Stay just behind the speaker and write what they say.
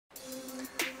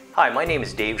Hi, my name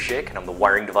is Dave Schick and I'm the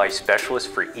wiring device specialist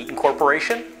for Eaton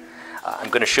Corporation. I'm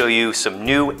going to show you some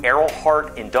new Arrow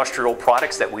Hart industrial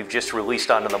products that we've just released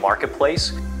onto the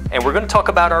marketplace. And we're going to talk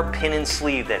about our pin and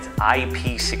sleeve that's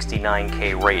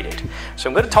IP69K rated. So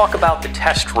I'm going to talk about the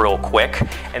test real quick,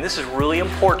 and this is really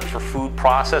important for food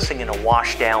processing in a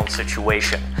wash down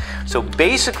situation. So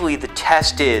basically the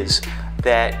test is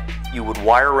that you would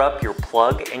wire up your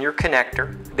plug and your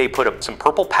connector. They put up some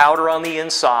purple powder on the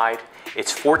inside.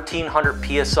 It's 1400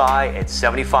 PSI at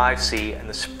 75C, and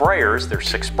the sprayers, there's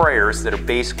 6 sprayers that are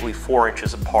basically 4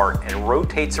 inches apart, and it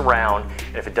rotates around,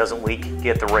 and if it doesn't leak, you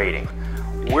get the rating.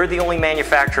 We're the only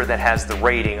manufacturer that has the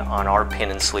rating on our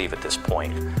pin and sleeve at this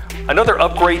point. Another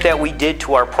upgrade that we did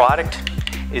to our product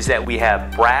is that we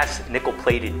have brass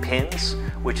nickel-plated pins,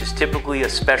 which is typically a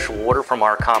special order from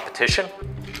our competition.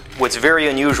 What's very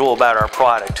unusual about our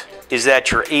product is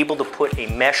that you're able to put a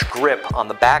mesh grip on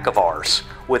the back of ours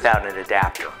without an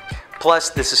adapter.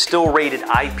 Plus, this is still rated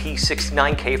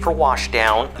IP69K for wash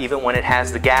down, even when it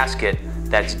has the gasket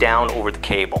that's down over the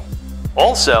cable.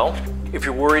 Also, if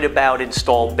you're worried about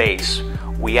installed base,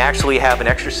 we actually have an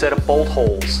extra set of bolt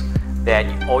holes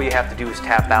that all you have to do is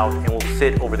tap out and will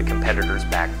fit over the competitor's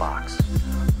back box.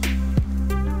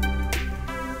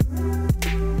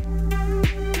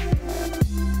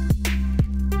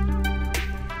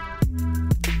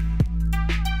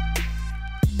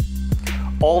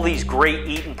 All these great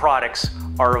Eaton products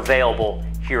are available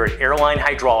here at Airline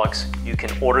Hydraulics. You can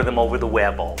order them over the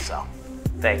web also.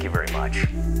 Thank you very much.